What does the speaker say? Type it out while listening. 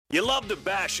You love to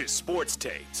bash his sports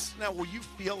takes. Now, will you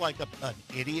feel like an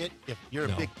idiot if you're a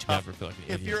big tough? Never feel like an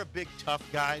if idiot. you're a big tough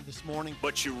guy this morning,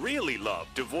 But you really love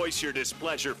to voice your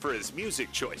displeasure for his music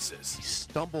he choices.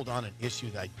 stumbled on an issue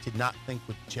that I did not think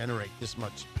would generate this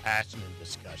much passion and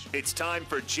discussion. It's time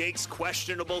for Jake's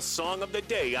questionable song of the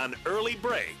day on Early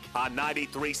Break on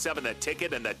 93.7 The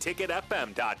Ticket and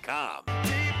theticketfm.com.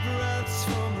 Deep breaths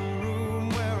from the room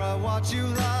where I watch you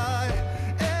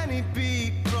lie. Any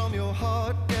beat from your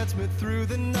heart gets me through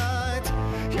the night.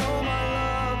 You're my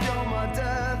love, you're my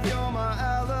death, you're my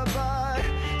alibi.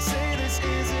 Say this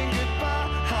isn't goodbye.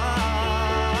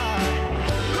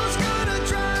 Who's gonna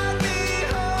drive me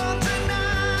home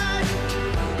tonight?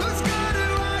 Who's gonna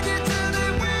argue till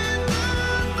they win the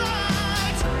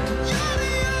fight? You're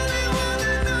the only one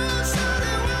that knows how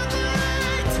to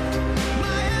operate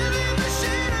my heavy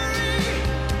machinery.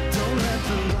 Don't let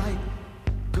the light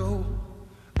go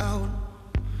out.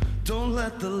 Don't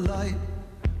let the light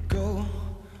go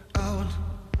out.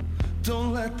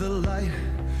 Don't let the light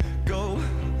go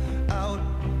out.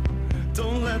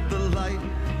 Don't let the light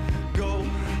go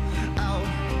out.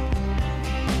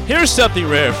 Here's something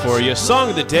rare for you. Song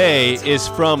of the day is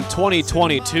from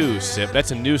 2022, Sip.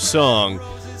 That's a new song.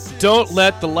 Don't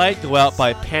Let the Light Go Out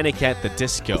by Panic at the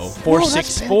Disco.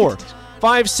 464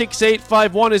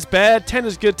 56851 is bad. 10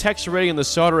 is good. Text rating on the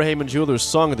Sauter Heyman Jewelers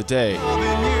Song of the Day. Loving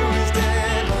you is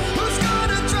dead. Who's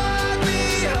gonna drive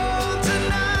me home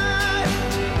tonight?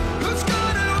 Who's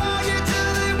gonna argue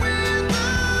till they win the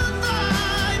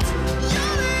fight?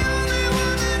 You're the only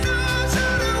one that knows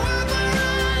how to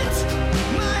operate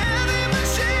my heavy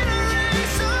machinery.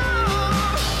 So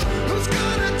who's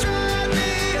gonna drive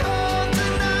me home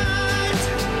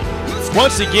tonight? Who's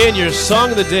Once again, your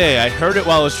Song of the Day. I heard it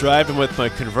while I was driving with my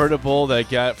convertible that I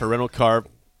got for rental car.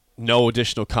 No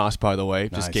additional cost, by the way.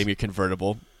 Just Nice. gave me a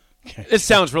convertible. It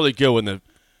sounds really good when the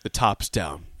top's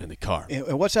down in the car.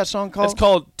 And what's that song called? It's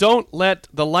called Don't Let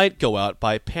the Light Go Out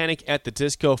by Panic at the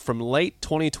Disco from late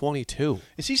 2022.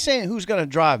 Is he saying who's going to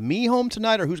drive me home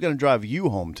tonight or who's going to drive you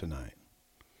home tonight?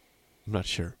 I'm not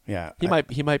sure. Yeah. He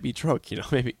might be drunk,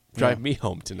 maybe drive me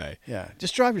home tonight. Yeah.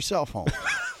 Just drive yourself home.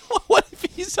 What if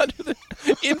he's under the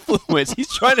influence? He's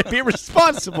trying to be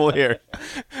responsible here.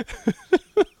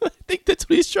 I think that's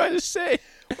what he's trying to say.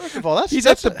 First of all, He's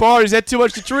at the bar. He's had too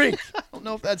much to drink. I don't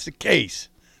know if that's the case.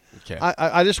 Okay.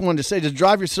 I just wanted to say, just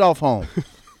drive yourself home.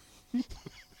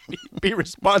 Be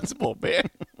responsible, man.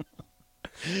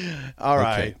 All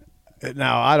right.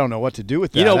 Now, I don't know what to do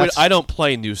with that. You know, That's- I don't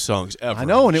play new songs ever. I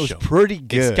know, on and the it was show. pretty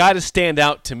good. It's got to stand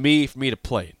out to me for me to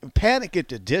play it. Panic at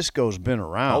the Disco's been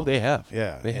around. Oh, they have.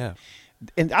 Yeah. They have.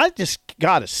 And I just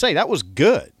got to say, that was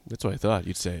good. That's what I thought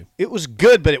you'd say. It was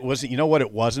good, but it wasn't. You know what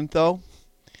it wasn't, though?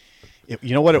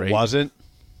 You know what Great. it wasn't?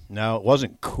 No, it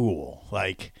wasn't cool.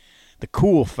 Like, the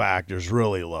cool factor's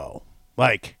really low.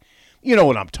 Like, you know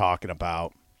what I'm talking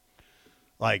about.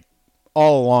 Like,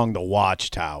 all along the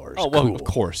watchtowers. Oh, well, cool. of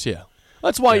course, yeah.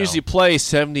 That's why I You usually play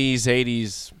 70s,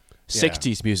 80s,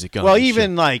 60s music on Well, this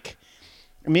even show. like,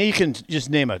 I mean, you can just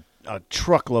name a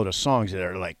truckload of songs that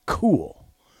are like cool.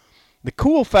 The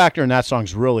cool factor in that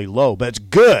song's really low, but it's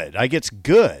good. Like, it's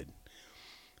good.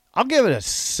 I'll give it a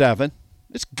 7.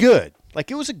 It's good.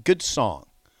 Like, it was a good song,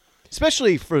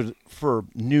 especially for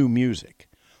new music.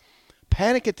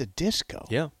 Panic at the Disco.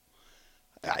 Yeah.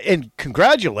 And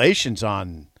congratulations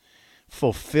on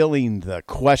fulfilling the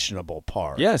questionable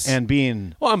part. Yes. And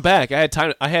being Well, I'm back. I had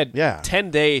time. I had Yeah.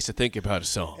 10 days to think about a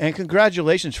song. and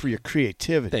congratulations for your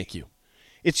creativity. Thank you.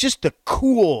 It's just the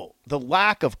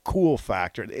lack of cool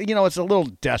factor. You know, it's a little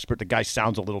desperate. The guy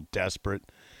sounds a little desperate.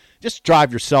 Just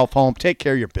drive yourself home. Take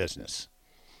care of your business.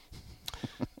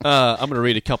 I'm going to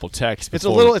read a couple texts. It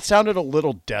before sounded a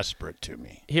little desperate to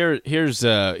me. Here's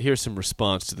some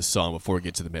response to the song before we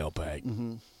get to the mailbag.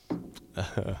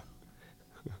 Mm-hmm.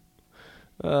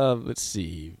 Let's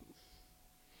see.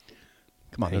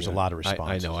 Come on, there's Hang a on. lot of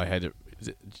responses. I know. I had to.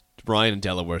 Ryan in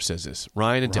Delaware says this.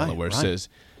 Ryan in Delaware Ryan. says,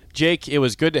 Jake, it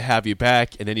was good to have you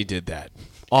back, and then he did that.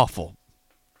 Awful.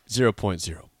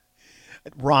 0.0.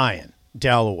 Ryan,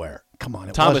 Delaware. Come on,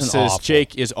 it Thomas wasn't says awful.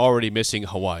 Jake is already missing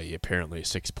Hawaii, apparently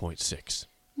 6.6.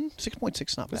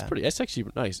 6.6, not That's bad. pretty. That's actually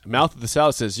nice. Mouth of the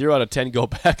South says 0 out of 10. Go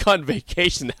back on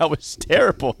vacation. That was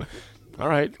terrible. All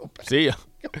right. See ya.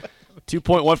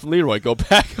 2.1 from Leroy. Go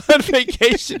back on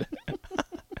vacation.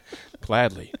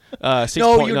 Gladly. 6.9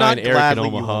 No, you're not Eric gladly.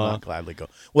 in You will Omaha. not gladly go.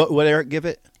 What Eric give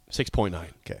it? 6.9.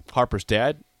 Okay. Harper's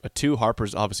dad, a 2.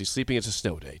 Harper's obviously sleeping. It's a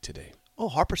snow day today. Oh,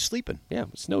 Harper's sleeping. Yeah,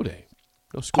 it's snow day.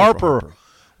 No school for Harper,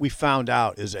 we found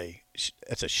out is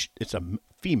it's a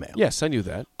female. Yes, I knew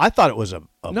that. I thought it was a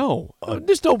No,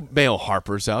 there's no male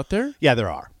Harpers out there. Yeah, there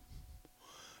are.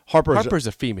 Harper's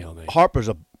a female name. Harper's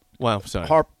a Well, sorry.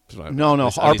 No, At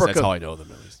least Harper that's could- how I know them.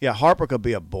 At least. yeah. Harper could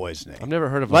be a boy's name. I've never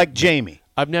heard of like Jamie.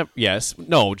 I've never. Yes.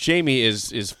 No. Jamie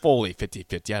is fully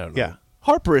 50-50. I don't know. Yeah.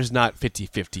 Harper is not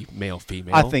 50-50 male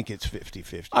female. I think it's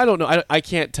 50-50. I don't know. I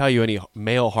can't tell you any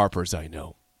male Harpers I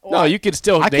know. No, you can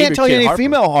still. I name can't your tell you kid any Harper.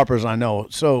 female Harpers I know.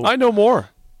 So I know more.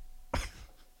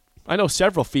 I know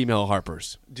several female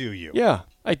Harpers. do you? Yeah,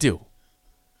 I do.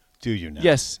 Do you now?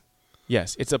 Yes.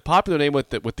 It's a popular name with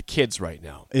the kids right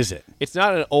now. Is it? It's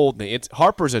not an old name. It's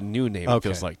Harper's a new name. It Okay.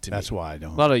 feels like to me. That's why I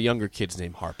don't. A lot of younger kids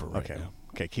named Harper right Okay. now.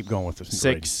 Okay. Keep going with this.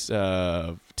 6,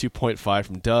 2.5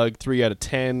 from Doug, 3 out of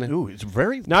 10. Ooh, it's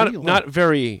very Not pretty low. not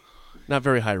very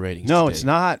high ratings. No, today. it's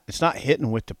not. It's not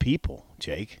hitting with the people,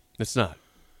 Jake. It's not.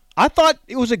 I thought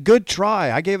it was a good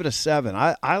try. I gave it a 7.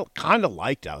 I kind of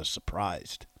liked it. I was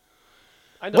surprised.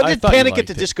 I know, What I did thought you Panic at liked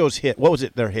the it. Disco's hit? What was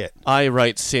it? Their hit? I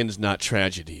Write Sins, Not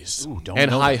Tragedies. Ooh, don't and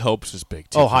know High that. Hopes was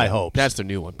big too. Oh, for High them. Hopes. That's the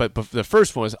new one. But the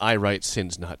first one was I Write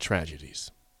Sins, Not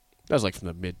Tragedies. That was like from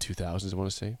the mid 2000s. I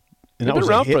want to say. And They've that been was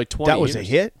a around hit? for like 20 That was years.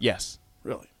 a hit? Yes.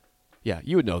 Really? Yeah,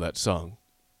 you would know that song.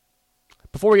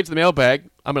 Before we get to the mailbag,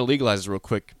 I'm going to legalize this real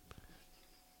quick.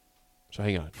 So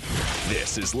hang on.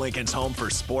 This is Lincoln's home for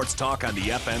sports talk on the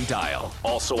FM dial.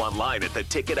 Also online at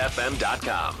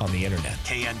theticketfm.com. On the internet.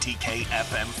 KNTK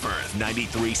FM Firth,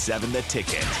 93.7 The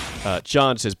Ticket.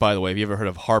 John says, by the way, have you ever heard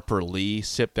of Harper Lee?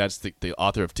 Sip, that's the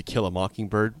author of To Kill a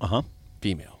Mockingbird. Uh-huh.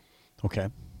 Female. Okay.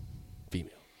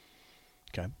 Female.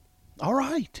 Okay. All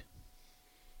right.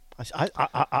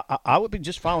 I would be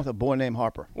just fine with a boy named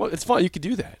Harper. Well, it's fine. You could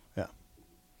do that. Yeah.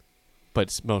 But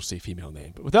it's mostly a female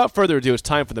name. But without further ado, it's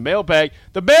time for the mailbag.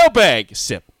 The mailbag,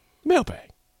 Sip. Mailbag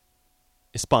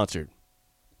is sponsored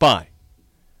by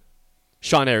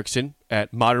Sean Erickson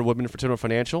at Modern Woodman Fraternal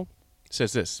Financial.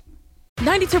 Says this.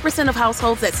 92% of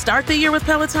households that start the year with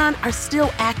Peloton are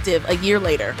still active a year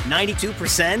later.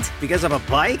 92% because of a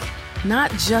bike?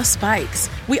 Not just bikes.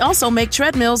 We also make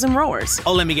treadmills and rowers.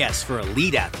 Oh, let me guess, for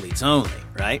elite athletes only,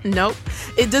 right? Nope.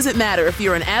 It doesn't matter if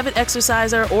you're an avid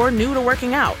exerciser or new to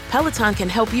working out. Peloton can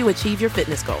help you achieve your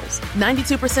fitness goals.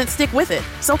 92% stick with it.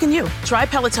 So can you. Try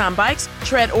Peloton bikes,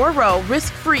 tread or row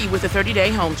risk-free with a 30-day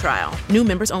home trial. New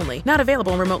members only. Not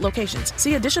available in remote locations.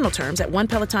 See additional terms at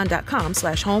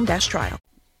onepeloton.com/home-trial.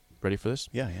 Ready for this?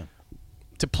 Yeah, yeah.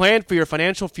 To plan for your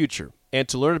financial future and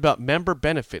to learn about member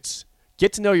benefits,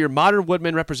 get to know your Modern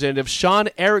Woodman representative, Sean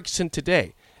Erickson,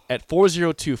 today at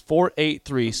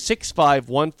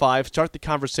 402-483-6515. Start the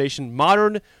conversation.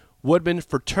 Modern Woodman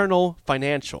Fraternal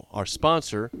Financial, our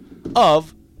sponsor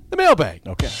of the mailbag.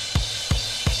 Okay.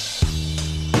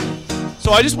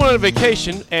 So I just went on a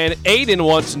vacation, and Aiden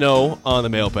wants to know on the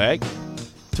mailbag,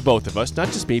 to both of us, not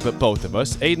just me, but both of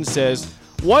us. Aiden says,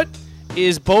 what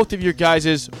is both of your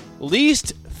guys'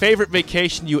 least favorite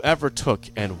vacation you ever took,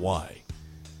 and why?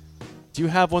 Do you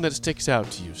have one that sticks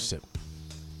out to you, Sip?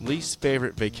 Least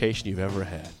favorite vacation you've ever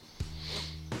had?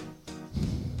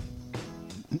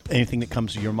 Anything that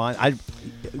comes to your mind?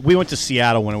 We went to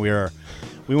Seattle when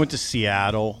we went to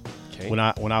Seattle Okay. when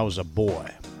I was a boy.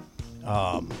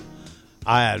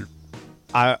 I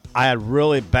had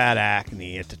really bad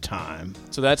acne at the time.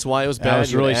 So that's why it was bad. I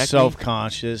was You had really acne?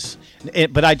 self-conscious,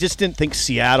 but I just didn't think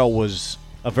Seattle was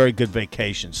a very good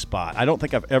vacation spot. I don't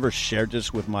think I've ever shared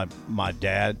this with my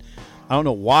dad. I don't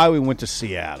know why we went to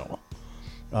Seattle.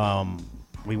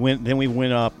 We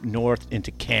went up north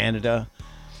into Canada,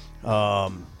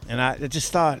 and I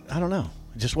just thought, I don't know,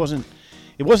 it wasn't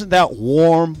that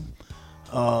warm.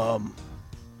 I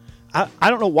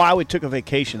don't know why we took a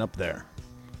vacation up there,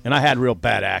 and I had real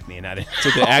bad acne, and I didn't. So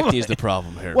the acne is the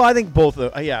problem here. Well, I think both.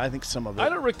 I think some of it. I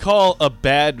don't recall a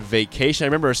bad vacation. I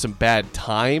remember some bad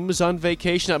times on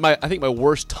vacation. I think my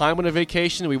worst time on a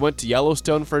vacation, we went to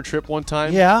Yellowstone for a trip one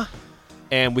time. Yeah.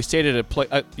 And we stayed at a place.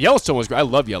 Yellowstone was great. I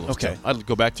love Yellowstone. Okay. I'd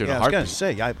go back there in Yeah, a I was heartbeat.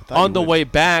 gonna say. I thought On you the would. way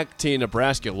back to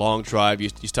Nebraska, long drive, you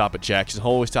stop at Jackson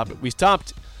Hole. We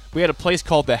had a place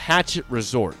called the Hatchet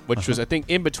Resort, which was, I think,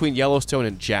 in between Yellowstone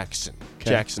and Jackson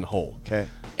Hole. Okay.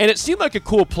 And it seemed like a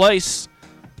cool place.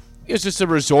 It was just a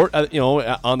resort,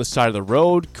 on the side of the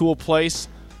road. Cool place.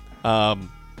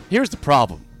 Here's the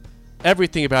problem.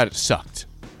 Everything about it sucked.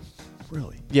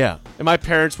 Really. Yeah. And my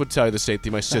parents would tell you the same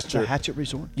thing. My sister. The Hatchet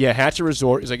Resort. Yeah, Hatchet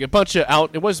Resort is like a bunch of out.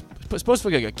 It was supposed to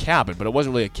be like a cabin, but it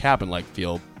wasn't really a cabin-like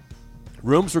feel.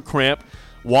 Rooms were cramped.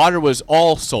 Water was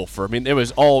all sulfur. I mean, it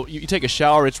was all. You take a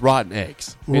shower, it's rotten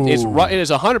eggs. It is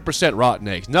 100% rotten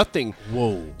eggs. Nothing.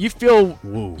 Whoa. You feel.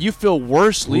 Whoa. You feel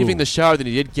worse leaving the shower than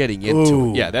you did getting into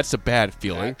Ooh. it. Yeah, that's a bad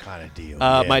feeling. That kind of deal.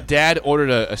 My dad ordered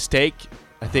a steak,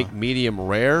 I think medium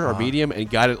rare or medium, and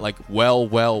got it like well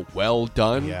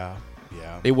done. Yeah.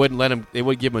 Yeah. They wouldn't let him. They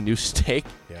would give him a new steak.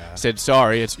 Yeah. Said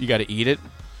sorry, you got to eat it.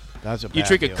 That's a You bad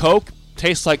drink deal. a Coke,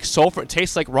 tastes like sulfur. It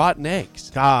tastes like rotten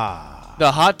eggs. Ah.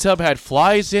 The hot tub had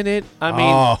flies in it. I mean,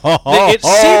 Oh. it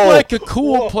seemed like a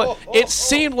cool place. It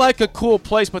seemed like a cool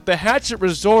place, but the Hatchet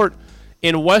Resort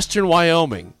in western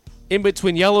Wyoming, in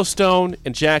between Yellowstone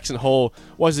and Jackson Hole,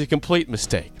 was a complete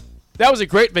mistake. That was a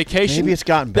great vacation. Maybe it's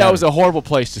gotten That better. was a horrible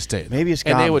place to stay. Maybe it's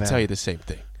and they gotten would better. tell you the same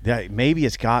thing. Yeah, maybe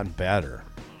it's gotten better.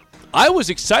 I was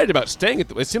excited about staying at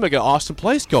it seemed like an awesome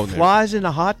place going there. Flies in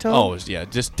the hot tub? Oh, yeah,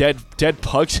 just dead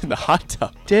bugs in the hot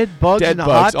tub. Dead bugs Dead in the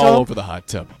bugs hot tub? all over the hot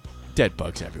tub. Dead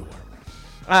bugs everywhere.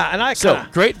 And I So, kinda-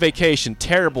 great vacation,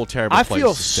 terrible I place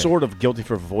feel to stay. sort of guilty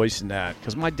for voicing that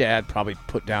because my dad probably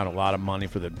put down a lot of money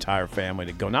for the entire family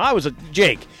to go. Now, I was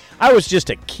just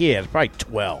a kid, probably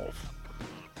 12.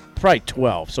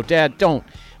 So, Dad,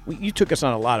 you took us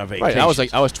on a lot of vacations.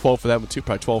 Right, I was 12 for that one too,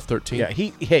 probably 12, 13.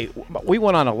 Yeah, we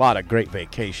went on a lot of great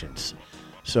vacations.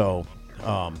 So,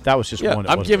 that was just Yeah, one.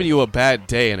 That I'm wasn't giving very- you a bad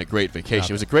day and a great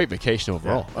vacation. It was a great vacation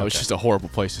overall. Yeah, It was okay. just a horrible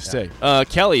place to stay.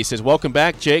 Kelly says, welcome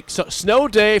back, Jake. So, snow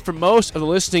day for most of the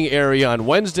listening area on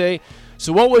Wednesday.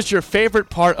 So what was your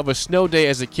favorite part of a snow day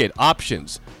as a kid?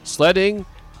 Options: sledding,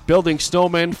 building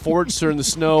snowmen, forts in the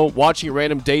snow, watching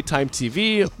random daytime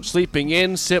TV, sleeping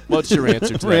in. Sip, what's your answer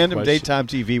to that Random question? daytime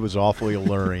TV was awfully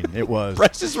alluring. It was.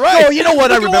 Price is Right. Oh, you know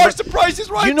what? I You can remember. watch The Price is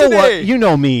Right You know today. what? You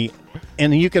know me,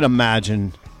 and you can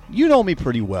imagine. You know me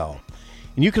pretty well,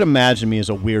 and you can imagine me as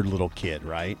a weird little kid,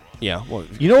 right? Yeah. Well,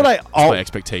 You know what that's my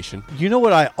expectation. You know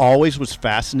what I always was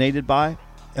fascinated by,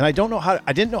 and I didn't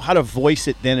know how to voice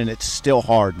it then, and it's still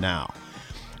hard now.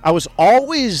 I was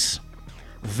always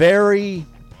very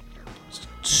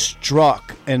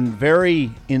struck and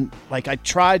very I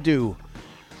tried to.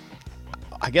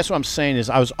 I guess what I'm saying is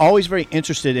I was always very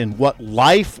interested in what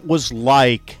life was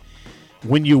like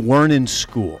when you weren't in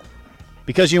school,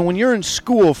 because when you're in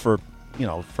school for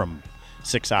from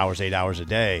 6 hours, 8 hours a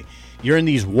day, you're in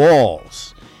these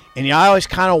walls, and I always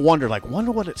kind of wonder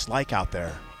what it's like out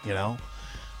there,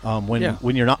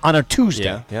 when you're not on a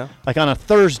Tuesday, Yeah. like on a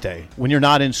Thursday when you're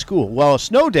not in school. Well, a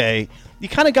snow day, you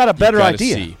kind of got a better gotta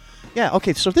idea. see. Yeah.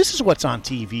 Okay. So this is what's on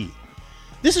TV.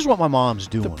 This is what my mom's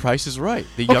doing. The Price is Right.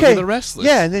 The Young and the Restless.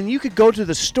 Yeah, and then you could go to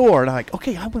the store and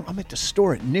I'm at the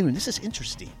store at noon. This is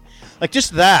interesting. Like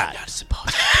just that. Not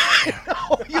supposed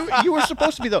You were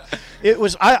supposed to be though. It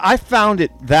was. I found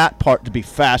that part to be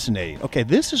fascinating. Okay,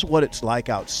 this is what it's like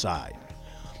outside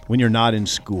when you're not in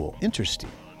school. Interesting.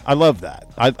 I love that.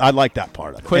 I like that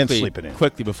part of it. And sleeping in.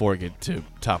 Quickly before we get to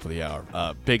top of the hour,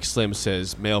 Big Slim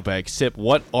says, mailbag, Sip,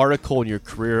 what article in your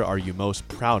career are you most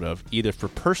proud of, either for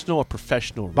personal or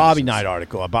professional reasons? Bobby Knight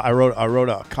article. I wrote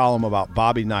a column about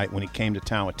Bobby Knight when he came to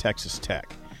town with Texas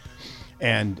Tech,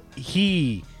 and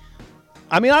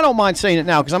I don't mind saying it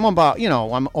now because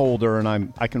I'm older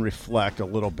and I can reflect a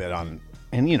little bit on,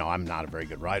 and I'm not a very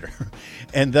good writer,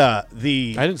 and I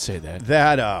didn't say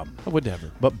that. I would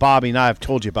never. But Bobby and I've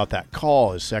told you about that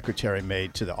call his secretary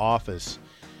made to the office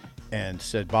and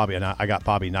said, Bobby, and I got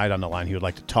Bobby Knight on the line. He would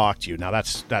like to talk to you. Now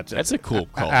that's a cool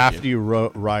call. After you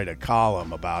write a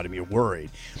column about him, you're worried.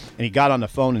 And he got on the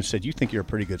phone and said, you think you're a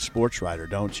pretty good sports writer,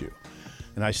 don't you?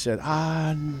 And I said,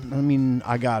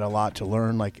 I got a lot to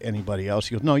learn like anybody else.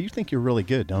 He goes, no, you think you're really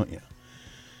good, don't you?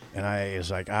 And I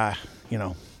was like, I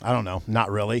don't know, not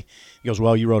really. He goes,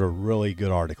 well, you wrote a really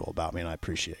good article about me, and I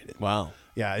appreciate it. Wow.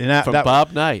 Yeah, and From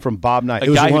Bob Knight. From Bob Knight.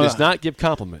 A guy who does not give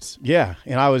compliments. Yeah,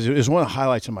 and it was one of the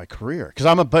highlights of my career because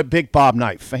I'm a big Bob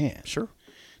Knight fan. Sure.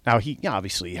 Now he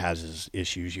obviously has his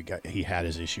issues. He had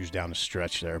his issues down the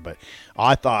stretch there, but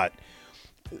I thought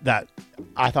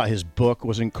his book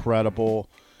was incredible,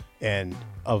 and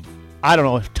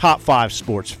top 5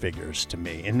 sports figures to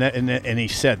me. And he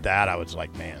said that, I was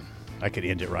like, man, I could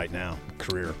end it right now.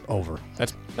 Career over.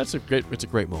 It's a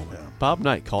great moment. Yeah. Bob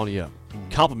Knight calling you up,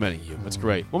 complimenting you. That's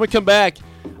great. When we come back,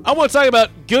 I want to talk about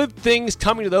good things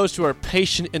coming to those who are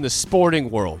patient in the sporting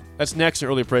world. That's next, an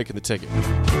early break in the ticket.